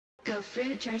Go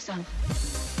fruit yourself.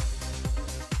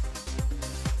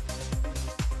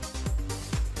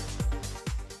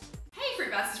 Hey fruit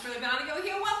bats, it's Banana Girl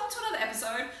here. Welcome to another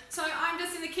episode. So I'm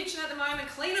just in the kitchen at the moment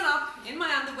cleaning up in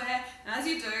my underwear. And as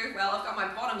you do, well, I've got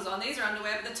my bottoms on. These are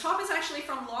underwear, but the top is actually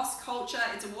from Lost Culture.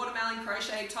 It's a watermelon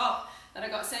crochet top that I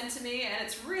got sent to me, and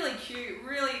it's really cute,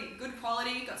 really good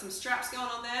quality. Got some straps going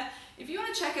on there. If you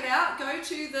want to check it out, go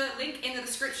to the link in the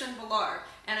description below.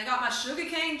 And I got my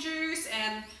sugarcane juice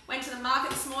and went to the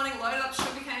market this morning, loaded up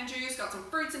sugarcane juice, got some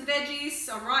fruits and veggies,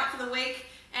 so I'm right for the week.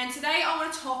 And today I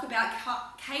want to talk about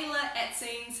Kayla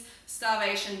Itsines'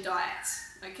 starvation diet,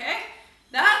 okay?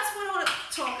 That's what I want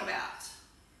to talk about.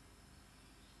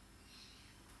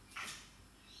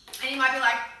 And you might be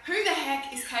like, who the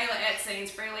heck is Kayla Itsines,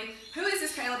 Freely? Who is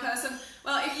this Kayla person?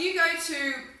 Well, if you go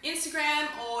to Instagram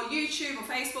or YouTube or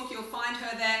Facebook, you'll find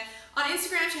her there. On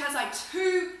Instagram, she has like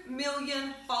 2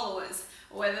 million followers.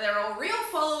 Whether they're all real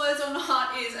followers or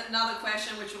not is another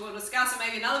question, which we'll discuss in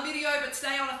maybe another video, but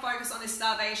today I want to focus on this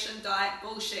starvation diet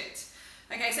bullshit.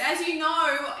 Okay, so as you know,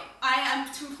 I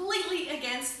am completely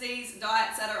against these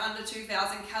diets that are under 2,000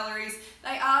 calories.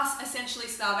 They are essentially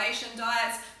starvation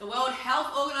diets. The World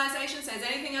Health Organization says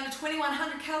anything under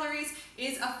 2,100 calories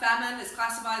is a famine, is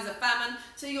classified as a famine,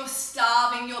 so you're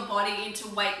starving your body into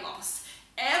weight loss.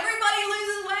 Everybody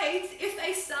loses weight if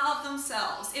they starve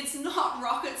themselves. It's not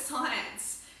rocket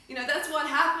science. You know, that's what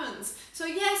happens. So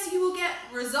yes, you will get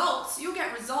results. You'll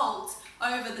get results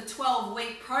over the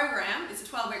 12-week program. It's a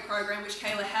 12-week program which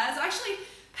Kayla has. I actually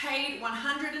paid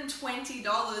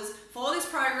 $120 for this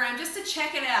program just to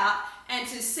check it out and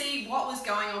to see what was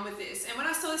going on with this. And when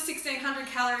I saw the 1,600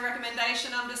 calorie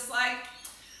recommendation, I'm just like,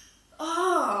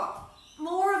 oh,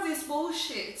 more of this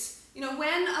bullshit. You know,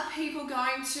 when are people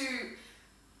going to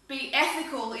be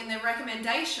ethical in their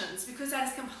recommendations? Because that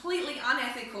is completely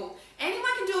unethical.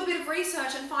 Anyone can do a bit of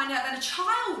research and find out that a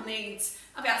child needs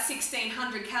about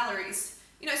 1,600 calories.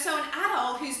 You know, so an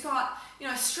adult who's got, you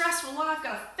know, a stressful life,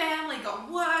 got a family,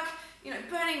 got work, you know,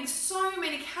 burning so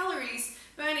many calories,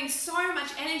 burning so much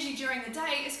energy during the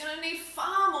day is going to need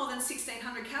far more than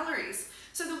 1,600 calories.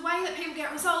 So the way that people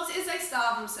get results is they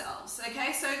starve themselves,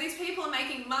 okay? So these people are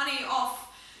making money off,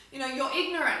 you know, your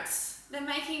ignorance. They're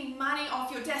making money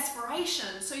off your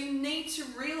desperation. So you need to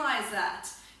realize that.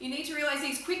 You need to realize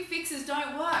these quick fixes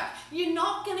don't work. You're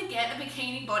not going to get a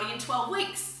bikini body in 12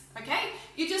 weeks, okay?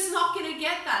 You're just not going to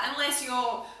get that unless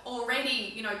you're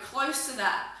already, you know, close to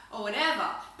that or whatever.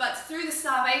 But through the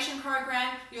starvation program,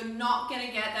 you're not going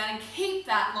to get that and keep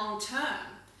that long term.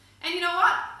 And you know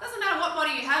what? Doesn't matter what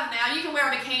body you have now, you can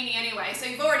wear a bikini anyway, so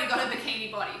you've already got a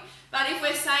bikini body. But if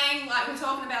we're saying, like we're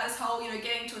talking about this whole, you know,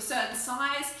 getting to a certain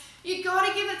size, you got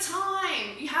to give it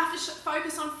time. You have to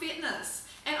focus on fitness.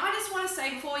 And I just want to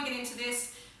say before we get into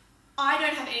this, I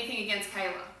don't have anything against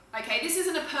Kayla. Okay, this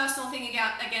isn't a personal thing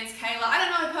against Kayla. I don't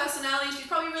know her personality. She's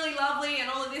probably really lovely and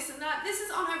all of this and that. This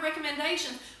is on her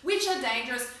recommendations, which are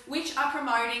dangerous, which are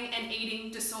promoting an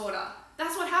eating disorder.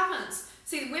 That's what happens.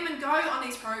 See, women go on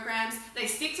these programs, they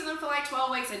stick to them for like 12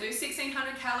 weeks, they do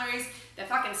 1,600 calories, they're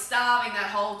fucking starving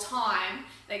that whole time.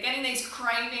 They're getting these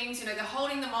cravings, you know, they're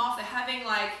holding them off, they're having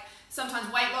like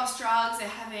sometimes weight loss drugs, they're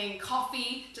having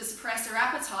coffee to suppress their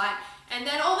appetite, and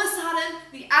then all of a sudden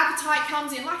the appetite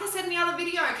comes in. Like I said in the other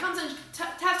video, it comes and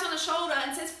taps on the shoulder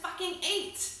and says fucking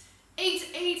eat, eat,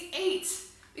 eat, eat,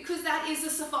 because that is the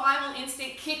survival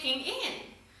instinct kicking in.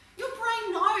 Your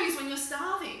brain knows when you're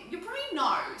starving. Your brain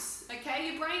knows,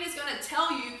 okay? Your brain is going to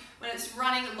tell you when it's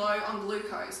running low on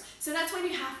glucose. So that's when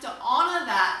you have to honor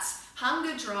that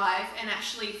hunger drive and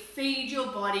actually feed your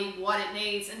body what it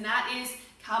needs, and that is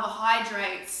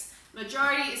carbohydrates.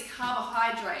 Majority is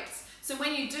carbohydrates. So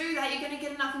when you do that, you're going to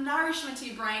get enough nourishment to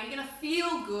your brain, you're going to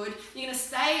feel good, you're going to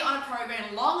stay on a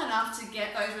program long enough to get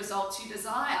those results you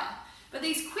desire. But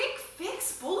these quick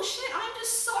fix bullshit, I'm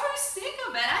just so sick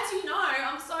of it. As you know,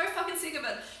 I'm so fucking sick of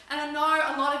it. And I know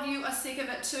a lot of you are sick of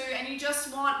it too, and you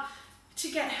just want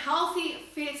to get healthy,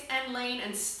 fit and lean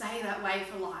and stay that way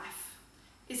for life.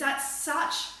 Is that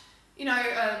such, you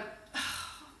know,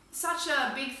 such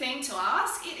a big thing to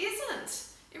ask? It isn't.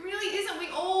 It really isn't. We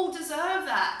all deserve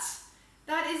that.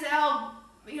 That is our,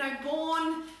 you know,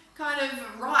 born kind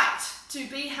of right to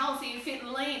be healthy and fit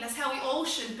and lean. That's how we all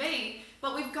should be.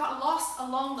 But we've got lost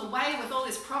along the way with all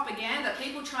this propaganda,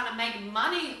 people trying to make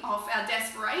money off our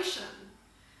desperation.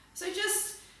 So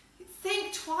just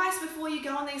think twice before you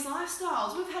go on these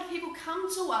lifestyles. We've had people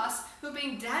come to us who have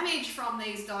been damaged from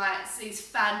these diets, these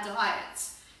fad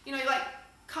diets. You know, like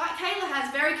Kayla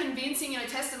has very convincing, you know,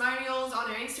 testimonials on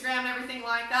her Instagram and everything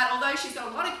like that. Although she's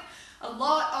got a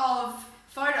lot of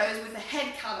photos with the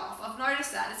head cut off. I've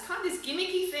noticed that. It's kind of this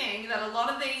gimmicky thing that a lot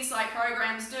of these like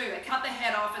programs do. They cut the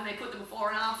head off and they put the before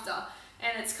and after.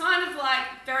 And it's kind of like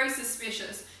very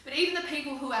suspicious. But even the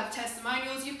people who have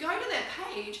testimonials, you go to their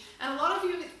page and a lot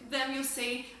of them you'll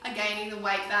see are gaining the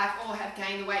weight back or have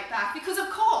gained the weight back because of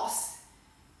course,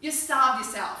 you starved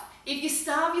yourself. If you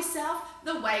starve yourself,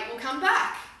 the weight will come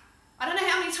back. I don't know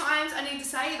how many times I need to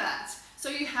say that. So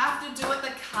you have to do it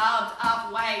the carved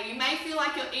up way. You may feel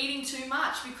like you're eating too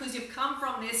much because you've come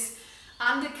from this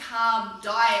under-carb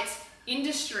diet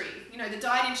industry. You know, the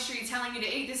diet industry telling you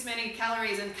to eat this many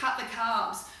calories and cut the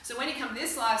carbs. So when you come to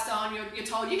this lifestyle and you're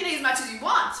told you can eat as much as you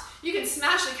want, you can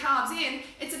smash the carbs in,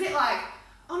 it's a bit like,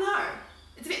 oh no,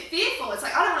 it's a bit fearful. It's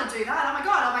like, I don't want to do that. Oh my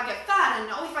God, I might get fat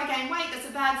and oh, if I gain weight, that's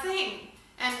a bad thing.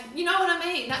 And you know what I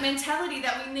mean, that mentality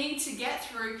that we need to get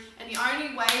through, and the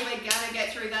only way we're gonna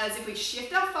get through that is if we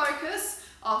shift our focus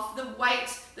off the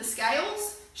weight, the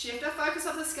scales, shift our focus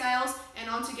off the scales and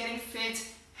onto getting fit,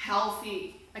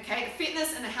 healthy, okay? The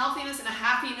fitness and the healthiness and the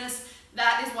happiness,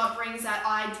 that is what brings that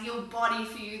ideal body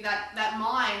for you, that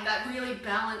mind, that really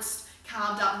balanced,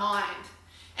 carved up mind.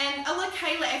 And a lot of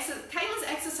Kayla's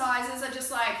exercises are just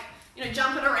like, you know,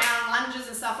 jumping around, lunges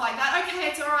and stuff like that. Okay,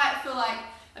 it's all right for like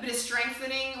a bit of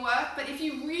strengthening work, but if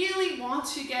you really want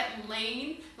to get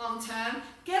lean long term,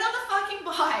 get on the fucking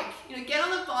bike. You know, get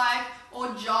on the bike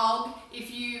or jog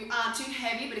if you aren't too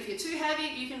heavy, but if you're too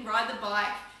heavy, you can ride the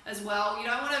bike as well. You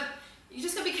don't want to, you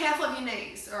just got to be careful of your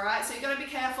knees, all right? So you got to be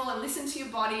careful and listen to your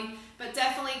body, but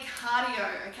definitely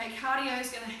cardio, okay? Cardio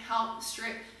is going to help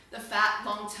strip the fat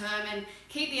long term and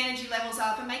keep the energy levels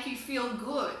up and make you feel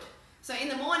good. So in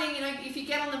the morning, you know, if you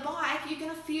get on the bike, you're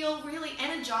going to feel really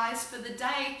energized for the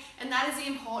day, and that is the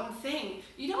important thing.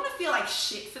 You don't want to feel like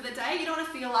shit for the day. You don't want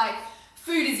to feel like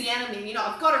food is the enemy. You know,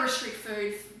 I've got to restrict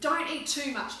food. Don't eat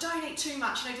too much. Don't eat too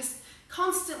much. You know, just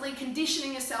constantly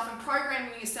conditioning yourself and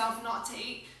programming yourself not to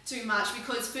eat too much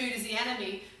because food is the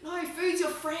enemy. No, food's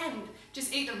your friend.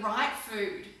 Just eat the right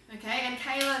food, okay? And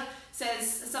Kayla says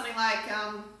something like,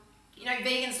 you know,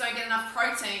 vegans don't get enough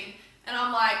protein. And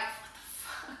I'm like,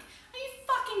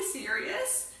 fucking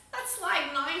serious? That's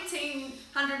like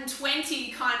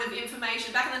 1920 kind of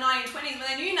information back in the 1920s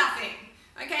when they knew nothing.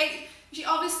 Okay, she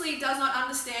obviously does not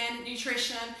understand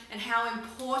nutrition and how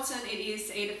important it is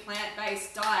to eat a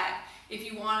plant-based diet if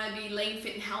you want to be lean,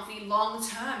 fit and healthy long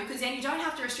term, because then you don't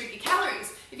have to restrict your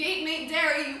calories. If you eat meat and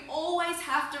dairy, you always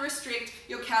have to restrict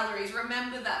your calories.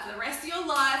 Remember that for the rest of your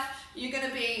life, you're going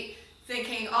to be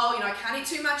thinking, oh, you know, I can't eat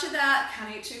too much of that,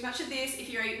 can't eat too much of this if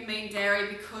you're eating meat and dairy,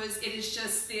 because it is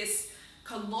just this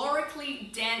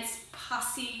calorically dense,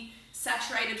 pussy,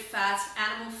 saturated fat,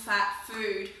 animal fat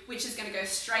food, which is going to go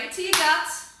straight to your gut,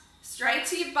 straight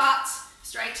to your butt,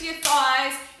 straight to your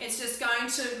thighs. It's just going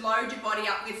to load your body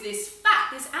up with this fat,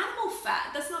 this animal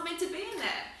fat that's not meant to be in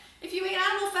there. If you eat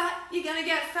animal fat, you're going to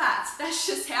get fat. That's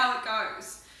just how it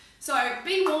goes. So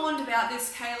be warned about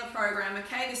this Kayla program,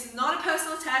 okay? This is not a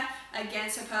personal attack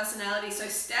against her personality, so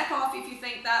step off if you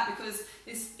think that, because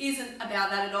this isn't about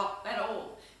that at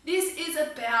all. This is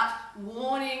about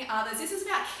warning others. This is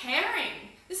about caring.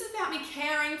 This is about me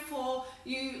caring for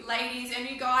you ladies and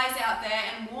you guys out there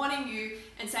and warning you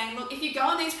and saying, look, if you go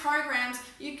on these programs,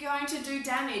 you're going to do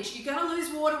damage. You're going to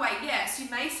lose water weight. Yes, you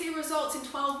may see results in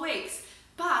 12 weeks,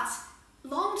 but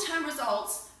long-term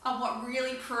results are what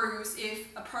really proves if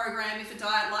a program, if a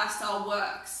diet lifestyle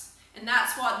works. And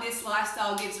that's what this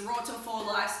lifestyle gives, the Raw to 4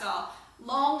 lifestyle.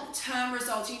 Long-term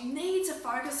results. You need to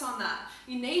focus on that.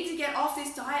 You need to get off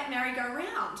this diet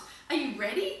merry-go-round. Are you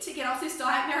ready to get off this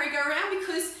diet merry-go-round?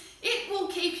 Because it will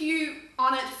keep you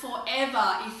on it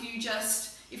forever if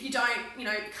you don't, you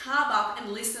know, carb up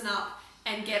and listen up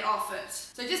and get off it.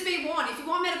 So just be warned, if you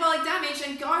want metabolic damage,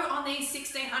 then go on these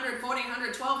 1600,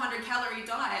 1400, 1200 calorie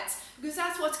diets, because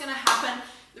that's what's going to happen.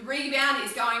 The rebound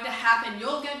is going to happen.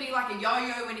 You're going to be like a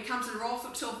yo-yo when it comes to the Raw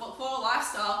to 4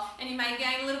 lifestyle, and you may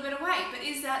gain a little bit of weight. But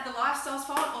is that the lifestyle's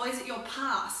fault, or is it your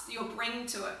past you're bringing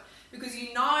to it? Because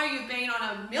you know you've been on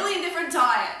a million different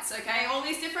diets, okay? All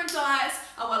these different diets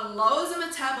are what lowers the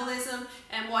metabolism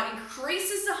and what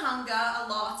increases the hunger a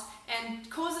lot and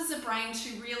causes the brain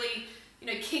to really, you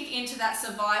know, kick into that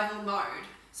survival mode.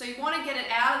 So you want to get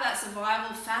it out of that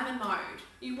survival famine mode.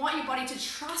 You want your body to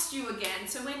trust you again.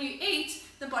 So when you eat,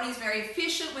 the body's very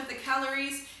efficient with the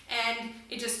calories and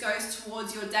it just goes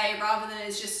towards your day rather than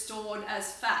it's just stored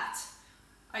as fat.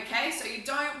 Okay, so you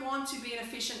don't want to be an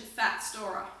efficient fat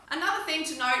storer. Another thing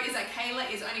to note is that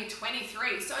Kayla is only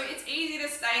 23, so it's easy to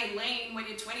stay lean when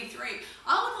you're 23.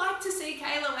 I would like to see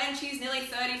Kayla when she's nearly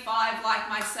 35 like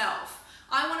myself.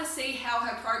 I want to see how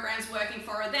her program's working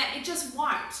for her then. It just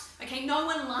won't. Okay, no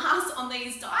one lasts on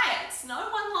these diets. No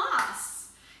one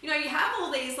lasts. You know, you have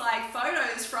all these like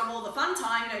photos from all the fun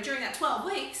time, you know, during that 12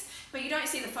 weeks, but you don't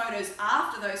see the photos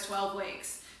after those 12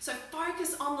 weeks. So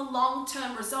focus on the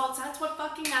long-term results. That's what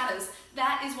fucking matters.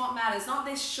 That is what matters, not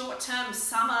this short-term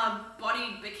summer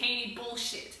body bikini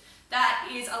bullshit. That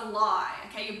is a lie,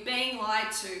 okay? You're being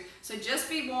lied to. So just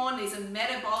be warned, these are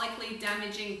metabolically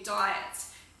damaging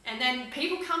diets. And then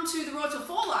people come to the Raw to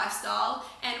 4 lifestyle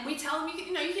and we tell them, you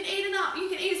can eat enough, you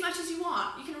can eat as much as you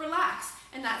want, you can relax.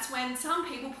 And that's when some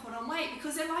people put on weight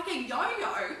because they're like a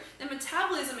yo-yo. Their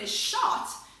metabolism is shot,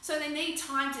 so they need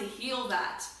time to heal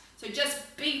that. So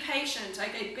just be patient,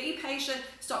 okay? Be patient,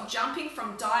 stop jumping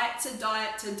from diet to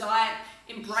diet to diet.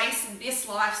 Embrace this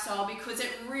lifestyle because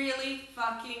it really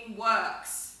fucking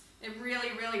works. It really,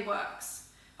 really works.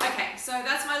 Okay, so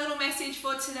that's my little message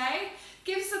for today.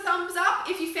 Give us a thumbs up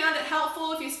if you found it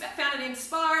helpful, if you found it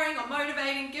inspiring or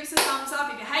motivating. Give us a thumbs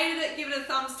up. If you hated it, give it a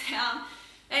thumbs down.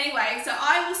 Anyway, so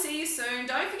I will see you soon.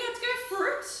 Don't forget to go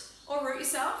fruit or root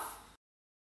yourself.